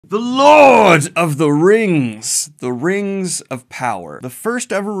The Lord of the Rings! The Rings of Power. The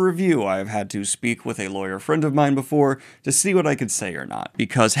first ever review I have had to speak with a lawyer friend of mine before to see what I could say or not.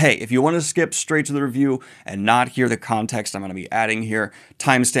 Because, hey, if you want to skip straight to the review and not hear the context I'm going to be adding here,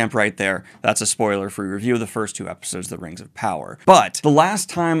 timestamp right there. That's a spoiler-free review of the first two episodes of The Rings of Power. But the last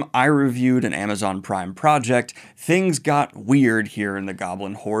time I reviewed an Amazon Prime project, things got weird here in the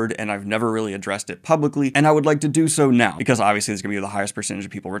Goblin Horde, and I've never really addressed it publicly, and I would like to do so now, because obviously there's going to be the highest percentage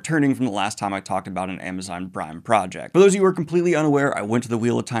of people returning from the last time I talked about an Amazon Prime project. For those of you who are completely unaware, I went to the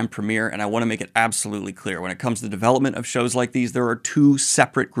Wheel of Time premiere, and I want to make it absolutely clear. When it comes to the development of shows like these, there are two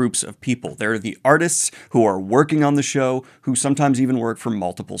separate groups of people. There are the artists who are working on the show, who sometimes even work for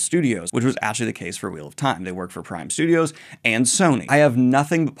multiple studios, which was actually the case for Wheel of Time. They work for Prime Studios and Sony. I have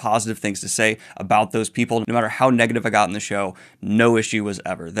nothing but positive things to say about those people. No matter how negative I got in the show, no issue was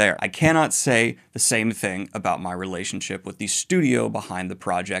ever there. I cannot say the same thing about my relationship with the studio behind the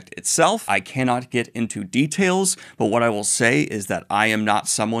project itself. I cannot get into details, but what I will say is that I am not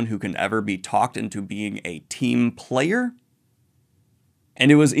someone who can ever be talked into being a team player.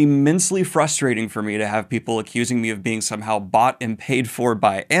 And it was immensely frustrating for me to have people accusing me of being somehow bought and paid for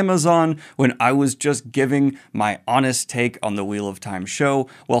by Amazon when I was just giving my honest take on the Wheel of Time show,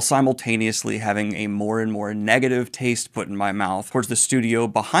 while simultaneously having a more and more negative taste put in my mouth towards the studio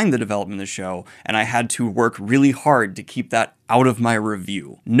behind the development of the show, and I had to work really hard to keep that out of my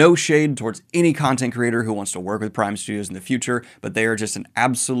review. No shade towards any content creator who wants to work with Prime Studios in the future, but they are just an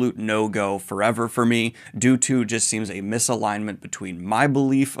absolute no-go forever for me, due to just seems a misalignment between my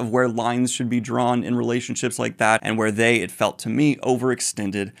belief of where lines should be drawn in relationships like that, and where they, it felt to me,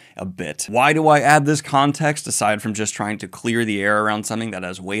 overextended a bit. Why do I add this context, aside from just trying to clear the air around something that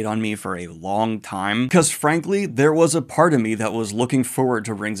has weighed on me for a long time? Because frankly, there was a part of me that was looking forward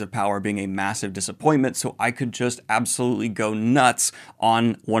to Rings of Power being a massive disappointment, so I could just absolutely go nuts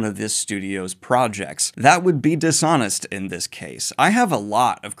on one of this studio's projects. That would be dishonest in this case. I have a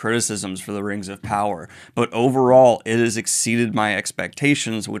lot of criticisms for the Rings of Power, but overall it has exceeded my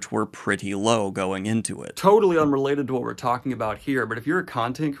expectations, which were pretty low going into it. Totally unrelated to what we're talking about here, but if you're a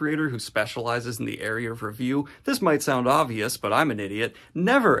content creator who specializes in the area of review, this might sound obvious, but I'm an idiot.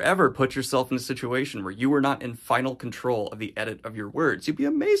 Never ever put yourself in a situation where you are not in final control of the edit of your words. You'd be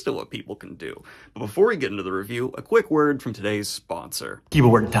amazed at what people can do. But before we get into the review, a quick word from today's sponsor.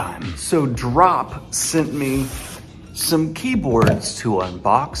 Keyboard time. So Drop sent me some keyboards to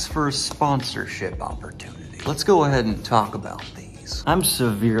unbox for a sponsorship opportunity. Let's go ahead and talk about these. I'm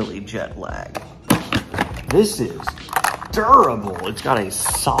severely jet lagged. This is durable. It's got a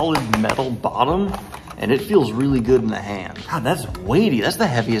solid metal bottom, and it feels really good in the hand. God, that's weighty. That's the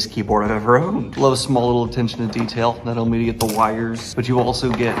heaviest keyboard I've ever owned. Love a small little attention to detail. Not only do you get the wires, but you also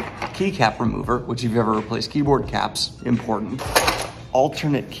get keycap remover, which if you ever replace keyboard caps, important.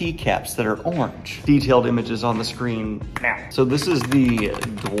 Alternate keycaps that are orange. Detailed images on the screen now. So this is the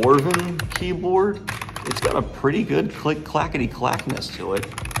Dwarven keyboard. It's got a pretty good click-clackety-clackness to it.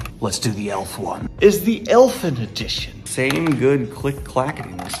 Let's do the elf one. Is the Elfin edition. Same good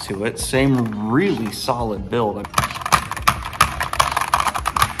click-clacketiness to it. Same really solid build.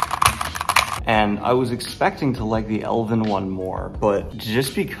 And I was expecting to like the Elven one more, but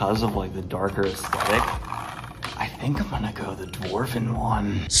just because of like the darker aesthetic, I think I'm gonna go the Dwarven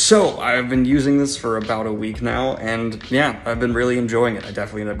one. So I've been using this for about a week now, and yeah, I've been really enjoying it. I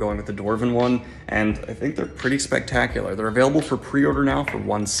definitely ended up going with the Dwarven one, and I think they're pretty spectacular. They're available for pre-order now for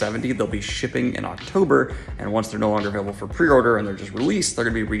 $170. They'll be shipping in October, and once they're no longer available for pre-order and they're just released, they're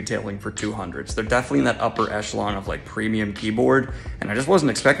gonna be retailing for $200. So they're definitely in that upper echelon of like premium keyboard, and I just wasn't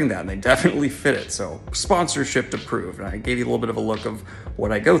expecting that, and they definitely fit it. So sponsorship approved, and I gave you a little bit of a look of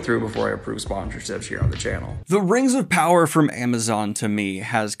what I go through before I approve sponsorships here on the channel. The Rings of Power from Amazon, to me,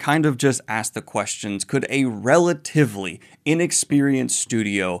 has kind of just asked the questions, could a relatively inexperienced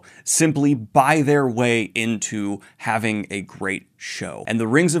studio simply buy their way into having a great show? And the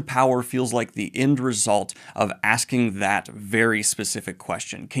Rings of Power feels like the end result of asking that very specific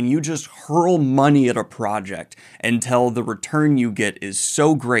question. Can you just hurl money at a project until the return you get is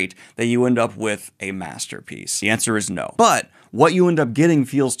so great that you end up with a masterpiece? The answer is no. But what you end up getting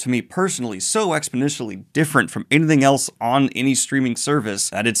feels to me personally so exponentially different from anything else on any streaming service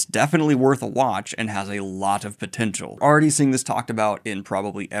that it's definitely worth a watch and has a lot of potential. Already seeing this talked about in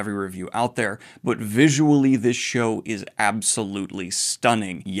probably every review out there, but visually this show is absolutely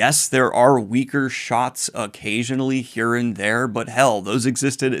stunning. Yes, there are weaker shots occasionally here and there, but hell, those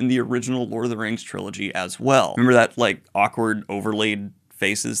existed in the original Lord of the Rings trilogy as well. Remember that like awkward overlaid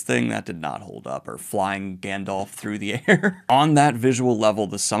faces thing? That did not hold up. Or flying Gandalf through the air. On that visual level,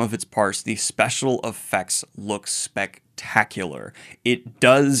 the sum of its parts, the special effects look spectacular. spectacular. It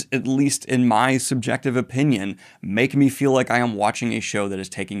does, at least in my subjective opinion, make me feel like I am watching a show that is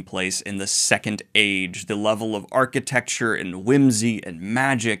taking place in the Second Age. The level of architecture and whimsy and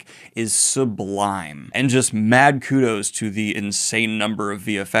magic is sublime. And just mad kudos to the insane number of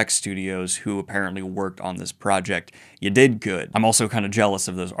VFX studios who apparently worked on this project. You did good. I'm also kind of jealous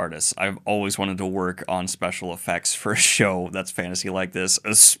of those artists. I've always wanted to work on special effects for a show that's fantasy like this,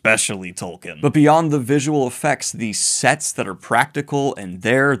 especially Tolkien. But beyond the visual effects, the sets that are practical and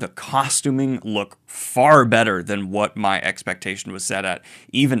the costuming look far better than what my expectation was set at,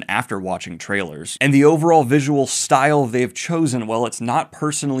 even after watching trailers. And the overall visual style they've chosen, while it's not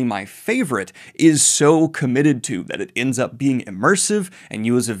personally my favorite, is so committed to that it ends up being immersive, and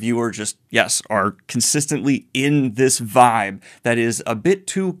you as a viewer just, yes, are consistently in this vibe that is a bit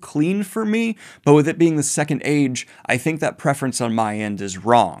too clean for me, but with it being the Second Age, I think that preference on my end is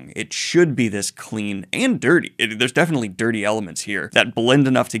wrong. It should be this clean and dirty. There's definitely dirty elements here that blend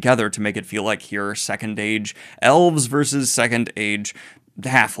enough together to make it feel like here are Second Age elves versus Second Age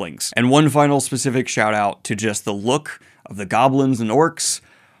halflings. And one final specific shout out to just the look of the goblins and orcs.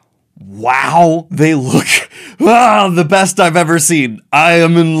 Wow, they look the best I've ever seen. I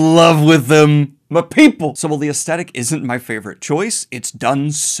am in love with them. My people! So while the aesthetic isn't my favorite choice, it's done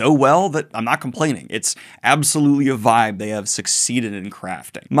so well that I'm not complaining. It's absolutely a vibe they have succeeded in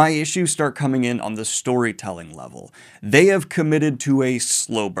crafting. My issues start coming in on the storytelling level. They have committed to a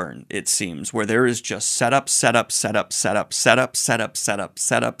slow burn, it seems, where there is just setup, setup, setup, setup, setup, setup, setup,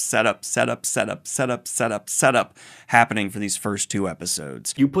 setup, setup, setup, setup, setup, setup, setup happening for these first 2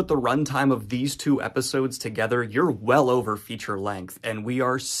 episodes. You put the runtime of these 2 episodes together, you're well over feature length, and we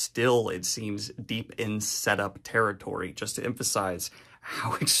are still, it seems, deep in setup territory, just to emphasize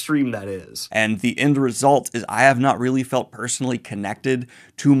how extreme that is. And the end result is I have not really felt personally connected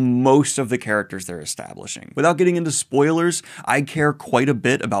to most of the characters they're establishing. Without getting into spoilers, I care quite a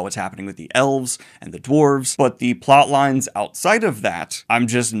bit about what's happening with the elves and the dwarves, but the plot lines outside of that, I'm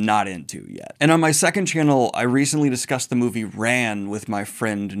just not into yet. And on my second channel, I recently discussed the movie Ran with my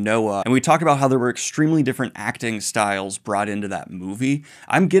friend Noah, and we talked about how there were extremely different acting styles brought into that movie.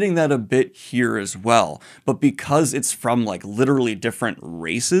 I'm getting that a bit here as well, but because it's from like literally different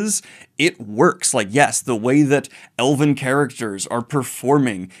races, it works. Like, yes, the way that elven characters are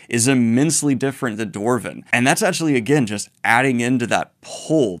performing is immensely different than dwarven. And that's actually, again, just adding into that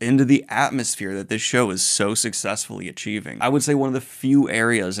pull, into the atmosphere that this show is so successfully achieving. I would say one of the few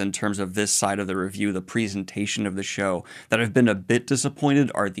areas in terms of this side of the review, the presentation of the show, that I've been a bit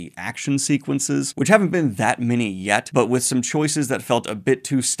disappointed are the action sequences, which haven't been that many yet, but with some choices that felt a bit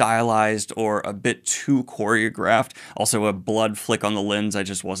too stylized or a bit too choreographed. Also, a blood flick on the lens I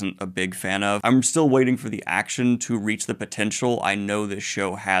just wasn't a big fan of. I'm still waiting for the action to reach the potential I know this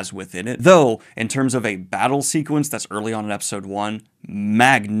show has within it. Though, in terms of a battle sequence that's early on in episode 1,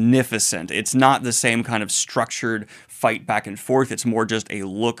 magnificent. It's not the same kind of structured fight back and forth. It's more just a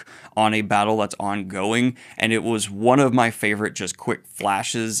look on a battle that's ongoing, and it was one of my favorite just quick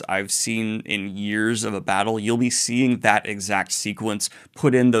flashes I've seen in years of a battle. You'll be seeing that exact sequence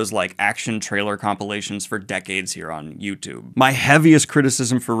put in those like action trailer compilations for decades here on YouTube. My heaviest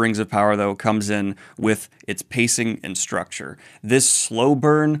criticism for Rings of Power, though, comes in with its pacing and structure. This slow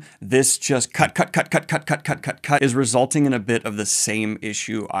burn, this just cut, is resulting in a bit of the same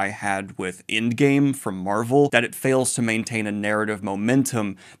issue I had with Endgame from Marvel, that it fails to maintain a narrative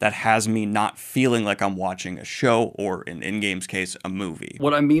momentum that has me not feeling like I'm watching a show, or in Endgame's case, a movie.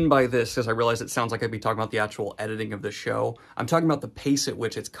 What I mean by this is I realize it sounds like I'd be talking about the actual editing of the show. I'm talking about the pace at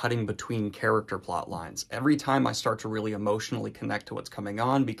which it's cutting between character plot lines. Every time I start to really emotionally connect to what's coming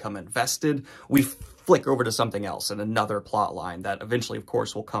on, become invested, we flick over to something else and another plot line that eventually, of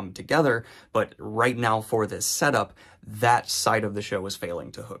course, will come together. But right now for this setup, that side of the show is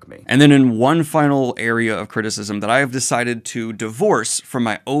failing to hook me. And then in one final area of criticism that I have decided to divorce from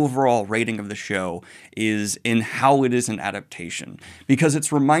my overall rating of the show is in how it is an adaptation, because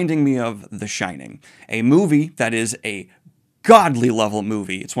it's reminding me of The Shining, a movie that is a godly level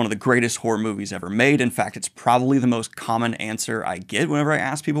movie. It's one of the greatest horror movies ever made. In fact, it's probably the most common answer I get whenever I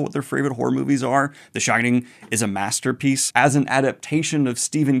ask people what their favorite horror movies are. The Shining is a masterpiece. As an adaptation of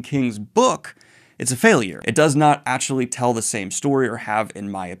Stephen King's book, it's a failure. It does not actually tell the same story or have, in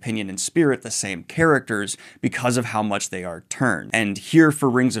my opinion and spirit, the same characters because of how much they are turned. And here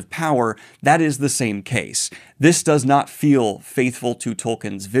for Rings of Power, that is the same case. This does not feel faithful to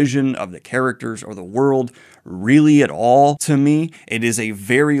Tolkien's vision of the characters or the world. really at all to me. It is a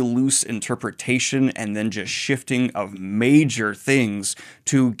very loose interpretation and then just shifting of major things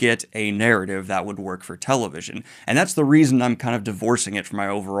to get a narrative that would work for television. And that's the reason I'm kind of divorcing it from my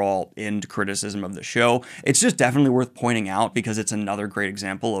overall end criticism of the show. It's just definitely worth pointing out because it's another great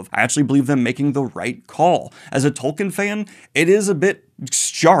example of I actually believe them making the right call. As a Tolkien fan, it is a bit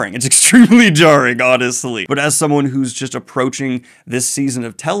jarring. It's extremely jarring, honestly. But as someone who's just approaching this season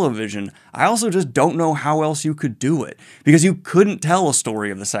of television, I also just don't know how else you could do it. Because you couldn't tell a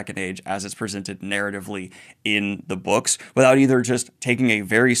story of the Second Age as it's presented narratively in the books without either just taking a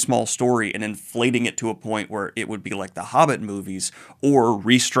very small story and inflating it to a point where it would be like the Hobbit movies, or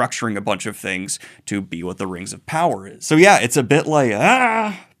restructuring a bunch of things to be what the Rings of Power is. So yeah, it's a bit like,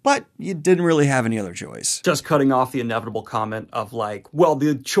 but you didn't really have any other choice. Just cutting off the inevitable comment of like, well,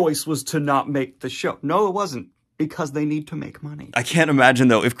 the choice was to not make the show. No, it wasn't. Because they need to make money. I can't imagine,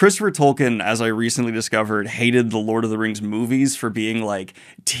 though, if Christopher Tolkien, as I recently discovered, hated the Lord of the Rings movies for being like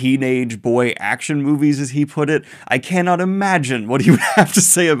teenage boy action movies, as he put it, I cannot imagine what he would have to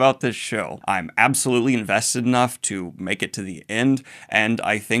say about this show. I'm absolutely invested enough to make it to the end, and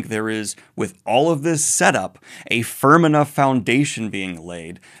I think there is, with all of this setup, a firm enough foundation being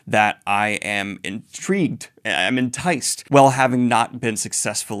laid that I am intrigued. I'm enticed, while having not been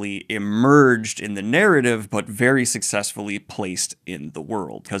successfully emerged in the narrative, but very successfully placed in the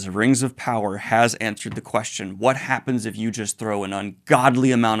world. Because Rings of Power has answered the question, what happens if you just throw an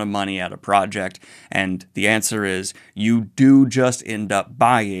ungodly amount of money at a project? And the answer is, you do just end up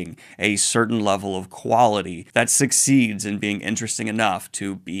buying a certain level of quality that succeeds in being interesting enough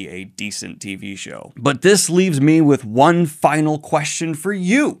to be a decent TV show. But this leaves me with one final question for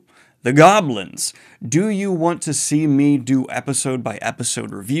you, the goblins. Do you want to see me do episode by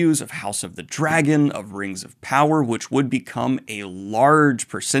episode reviews of House of the Dragon, of Rings of Power, which would become a large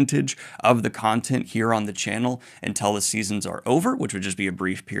percentage of the content here on the channel until the seasons are over, which would just be a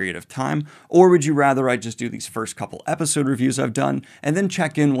brief period of time? Or would you rather I just do these first couple episode reviews I've done and then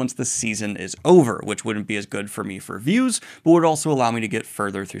check in once the season is over, which wouldn't be as good for me for views, but would also allow me to get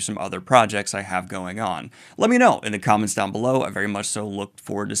further through some other projects I have going on? Let me know in the comments down below. I very much so look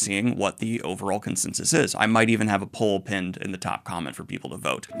forward to seeing what the overall consensus is. I might even have a poll pinned in the top comment for people to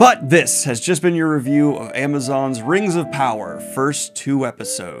vote. But this has just been your review of Amazon's Rings of Power first 2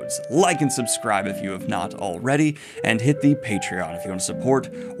 episodes. Like and subscribe if you have not already, and hit the Patreon if you want to support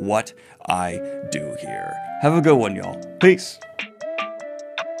what I do here. Have a good one, y'all. Peace.